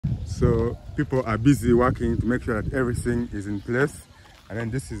So people are busy working to make sure that everything is in place. And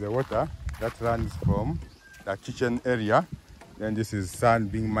then this is the water that runs from the kitchen area. Then this is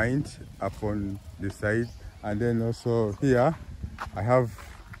sand being mined up on the side. And then also here I have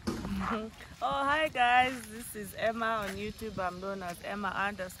Oh, hi guys, this is Emma on YouTube. I'm known as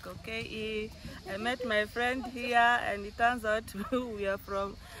Emma_KE. I met my friend here and it turns out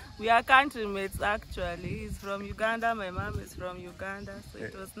we are country mates actually. He's from Uganda, my mom is from Uganda, so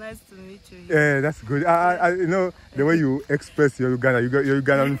it was nice to meet you here. Yeah, that's good. You know, the way you express your Uganda, your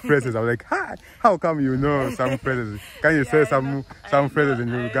Ugandan phrases, I'm like, hi, how come you know some phrases? Can you say some phrases in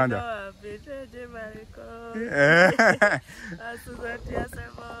Uganda? Yeah.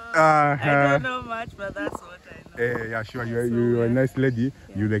 I don't know much, but that's what I know. Yeah, sure. You're a nice lady.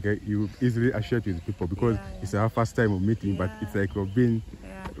 Yeah. You easily associate with people because it's our first time of meeting, but it's like we've been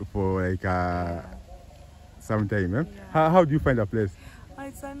for like some time. Eh? Yeah. How do you find the place? Oh,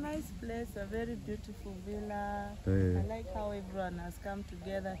 it's a nice place, a very beautiful villa. I like how everyone has come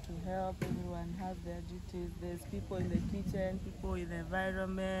together to help. Everyone has their duties. There's people in the kitchen, people in the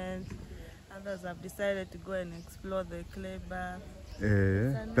environment. Others have decided to go and explore the clay bath.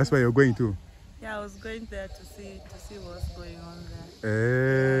 That's where you're going to? Yeah, I was going there to see what's going on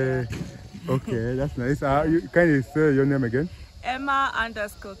there. Okay, that's nice. Can you say your name again?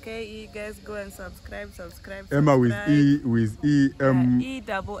 Emma_KE. Guys, go and subscribe. Emma with EMMA_KE.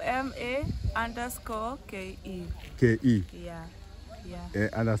 KE. Yeah.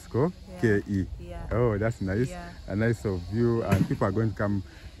 _KE. Yeah. Oh, that's nice. Yeah. A nice of you, and people are going to come.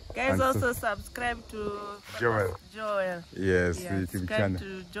 Guys, also subscribe to Joel. Yes, YouTube channel. Subscribe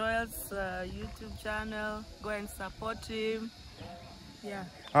to Joel's YouTube channel. Go and support him. Yeah.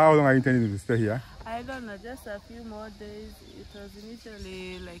 How long are you intending to stay here? I don't know, just a few more days. It was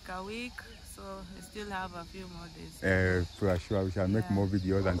initially like a week, so we still have a few more days. For sure, we shall make more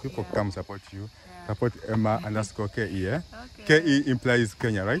videos and people come support you. Support Emma_KE. Yeah? Okay. KE implies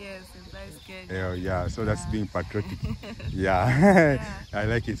Kenya, right? Yes, implies Kenya. Yeah, so that's being patriotic. Yeah. I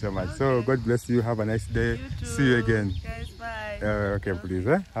like it so much. Okay. So God bless you. Have a nice day. You too. See you again. Guys, bye. Okay, please.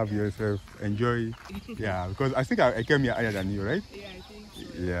 Have yourself. Enjoy. Yeah, because I think I came here earlier than you, right? Yeah,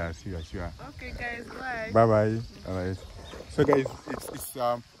 I think so. Yeah, sure. Okay, guys, bye. Bye. All right. So guys, it's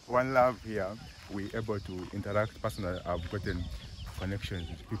one love here. We're able to interact personally. I've gotten connections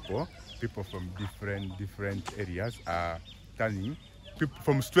with people from different areas are turning. People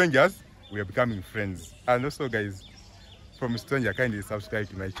from strangers, we are becoming friends. And also guys, from stranger, kindly subscribe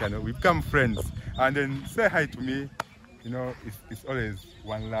to my channel. We become friends and then say hi to me. You know, it's always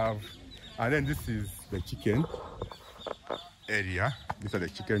one love. And then this is the chicken area. These are the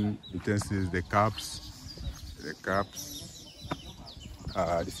chicken utensils, the cups.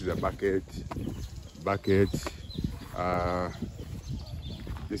 This is a bucket.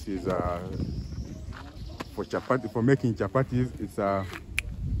 This is for chapati, for making chapatis. It's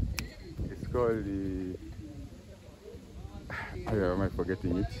called the, how am I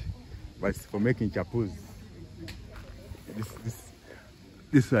forgetting it? But it's for making chapus.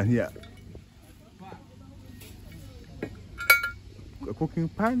 This one here. A cooking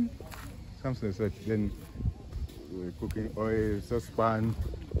pan, something such. Then we're cooking oil, saucepan,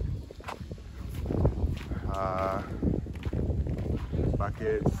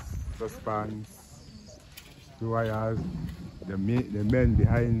 buckets, saucepans, wires. The men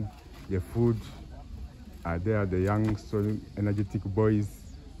behind the food are there. The young, so energetic boys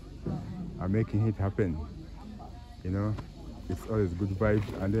are making it happen. You know, it's always good vibes.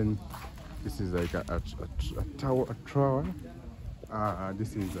 And then this is like a trowel.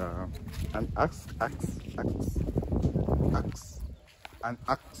 This is an axe. An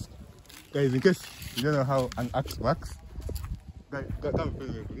axe. Guys, in case you don't know how an axe works, guys, come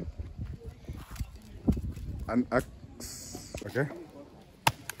please. An axe, okay.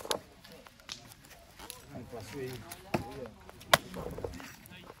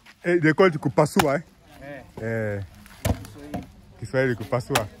 Hey, they call it kupasua, Kiswahili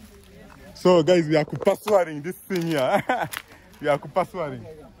kupasua. So guys, we are kupasuaring this thing here. We are kupasuaring.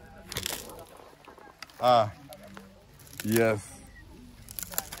 Yes.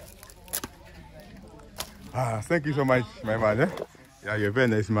 Thank you so much, my man. Yeah, you're a very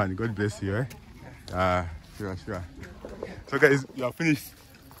nice man. God bless you. Sure. So guys, you are finished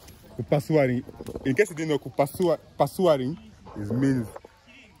kupasuaring. In case you didn't know, pasuaring means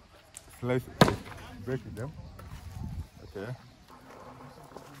slice, breaking them. Okay.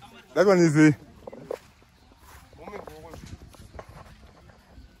 That one is the.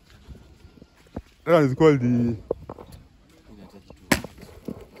 That one is called the.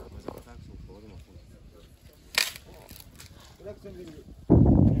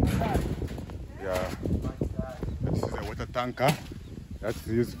 tanker that's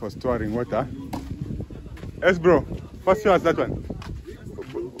used for storing water. Yes, bro. First yours, that one.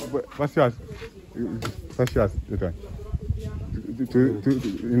 First yours. First yours, that one.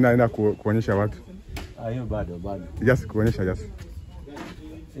 Ina kuonyesha watu. Hiyo bado. Just kuonyesha just.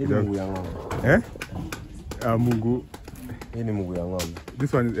 Hii ni mguu ya ng'ombe. Mungu. Hii ni mguu ya ng'ombe.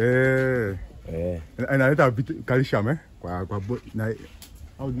 This one inaleta calcium kwa na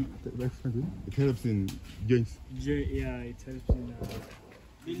how do you explain it? It helps in joints. Yeah, it helps in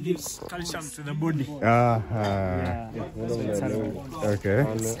it gives calcium to the body. Yeah. Okay.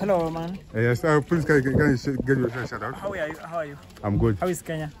 Hello, man. Yes, please can you get your shout out? How are you? I'm good. How is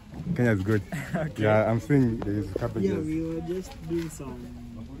Kenya? Kenya is good. Okay. Yeah, I'm seeing there is cabbages. Yeah, we were just doing some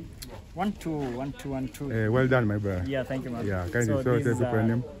 1 2. Well done, my brother. Yeah, thank you, man. Yeah, can you tell people your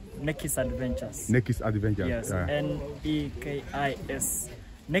name? Nekis Adventures. Nekis Adventures. Yes, Nekis.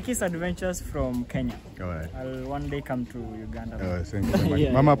 Nekis Adventures from Kenya. All right. I'll one day come to Uganda. Thank you so much.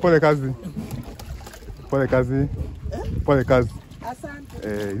 Yeah. Mama, pole kazi. Pole kazi.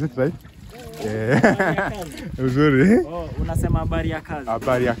 Is it right? Uzuri. Oh, unasema habari ya kazi.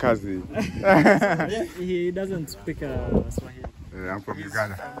 Habari ya kazi. He doesn't speak Swahili. I'm from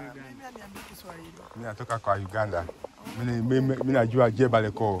Uganda. Mimi natoka kwa Uganda. Mimi najua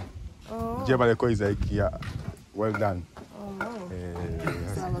Jebaleko. Jebaleko is like well done.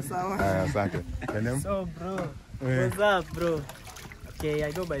 Sawa. Asante. Your name? So, bro, what's up, bro? Okay,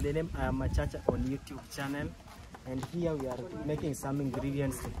 I go by the name Machacha on YouTube channel, and here we are making some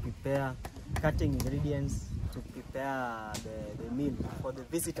ingredients to prepare, cutting ingredients to prepare the meal for the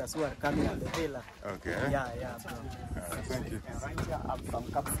visitors who are coming to the villa. Okay. Yeah, bro. Thank you. Right here, I have some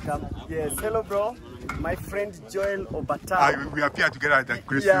capsicum. Yes, hello, bro. My friend Joel Obertan. We appear together at the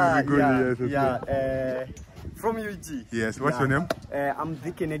Christian. From UG. Yes, what's your name? I'm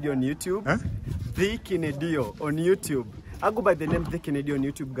The Kennedy on YouTube. Huh? The Kennedy on YouTube. I go by the name The Kennedy on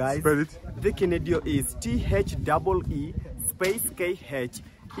YouTube, guys. Spell it. The Kennedy is THEE space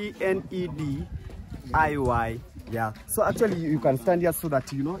KHENEDIY. Yeah. So actually you can stand here so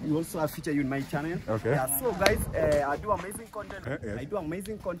that you also have feature you in my channel. Okay. Yeah. So guys, I do amazing content. Yes. I do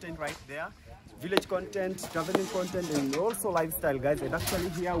amazing content right there. Village content, traveling content, and also lifestyle, guys. And actually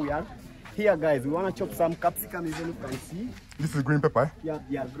here we are. Here, guys, we want to chop some capsicum, as you can see. This is green pepper?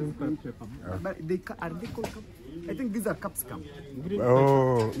 Yeah, green pepper. But are they called I think these are capsicum.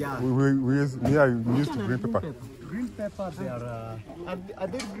 Oh, yeah. We used to green pepper. Green pepper, they are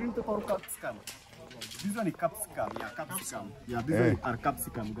they green pepper or capsicum? This one is capsicum, yeah, capsicum. Yeah, these one are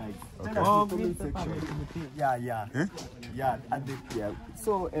capsicum, guys. Okay. Oh, green pepper. Yeah. Yeah,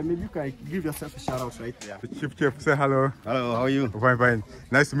 so maybe you can give yourself a shout out right there. Chief, say hello. Hello, how are you? Fine.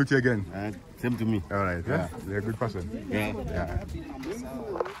 Nice to meet you again. Same to me. All right. Yeah. You're a good person. Yeah.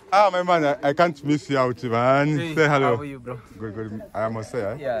 My man, I can't miss you out, man. Hey, say hello. How are you, bro? Good. I must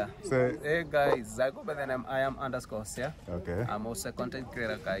say, Yeah. Say. Hey, guys. I go by the name _. Okay. I'm also a content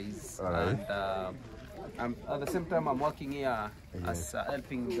creator, guys. All right. And I'm at the same time I'm working here as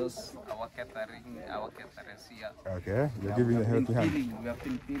helping those our caterers here. Okay. You're giving a helping hand. We have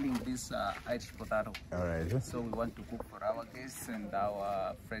been peeling this Irish potato. All right. So we want to cook for our guests and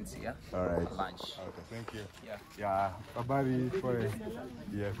our friends here. All right. Lunch. Okay. Thank you. Yeah. Abari for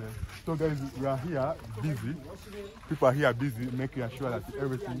yes. So guys, we are here busy. People are here busy making sure that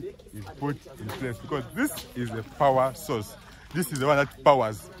everything is put in place because this is the power source. This is the one that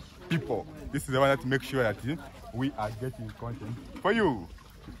powers people. This is the one that makes sure that we are getting content for you.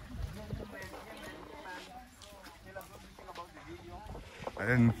 And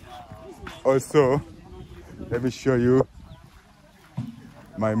then also, let me show you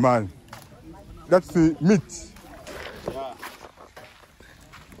my man. That's the meat.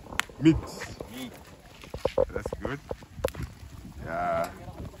 Meat. That's good. Yeah.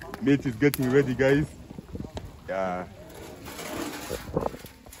 Meat is getting ready, guys. Yeah.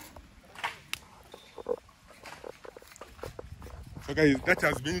 So guys, that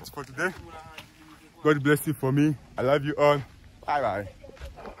has been it for today. God bless you for me. I love you all. Bye bye.